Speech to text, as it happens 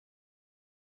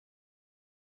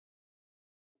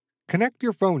Connect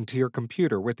your phone to your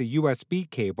computer with a USB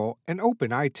cable and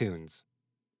open iTunes.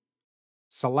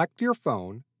 Select your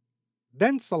phone,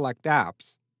 then select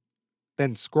Apps,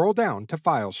 then scroll down to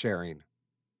File Sharing.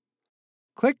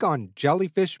 Click on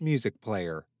Jellyfish Music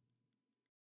Player.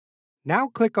 Now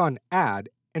click on Add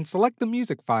and select the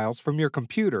music files from your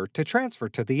computer to transfer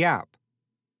to the app.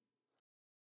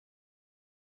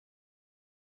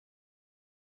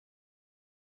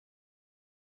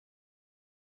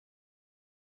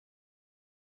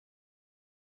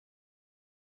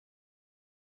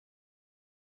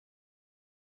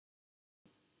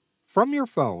 From your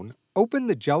phone, open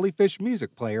the Jellyfish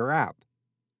Music Player app.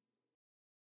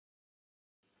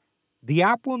 The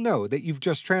app will know that you've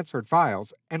just transferred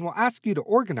files and will ask you to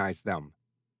organize them.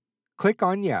 Click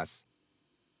on Yes.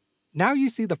 Now you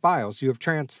see the files you have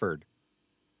transferred.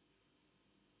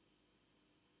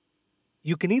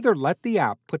 You can either let the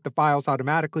app put the files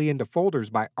automatically into folders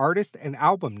by artist and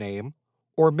album name,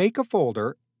 or make a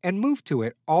folder and move to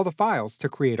it all the files to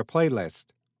create a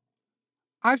playlist.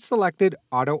 I've selected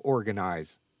Auto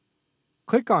Organize.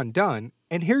 Click on Done,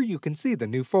 and here you can see the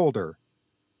new folder.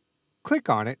 Click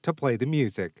on it to play the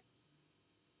music.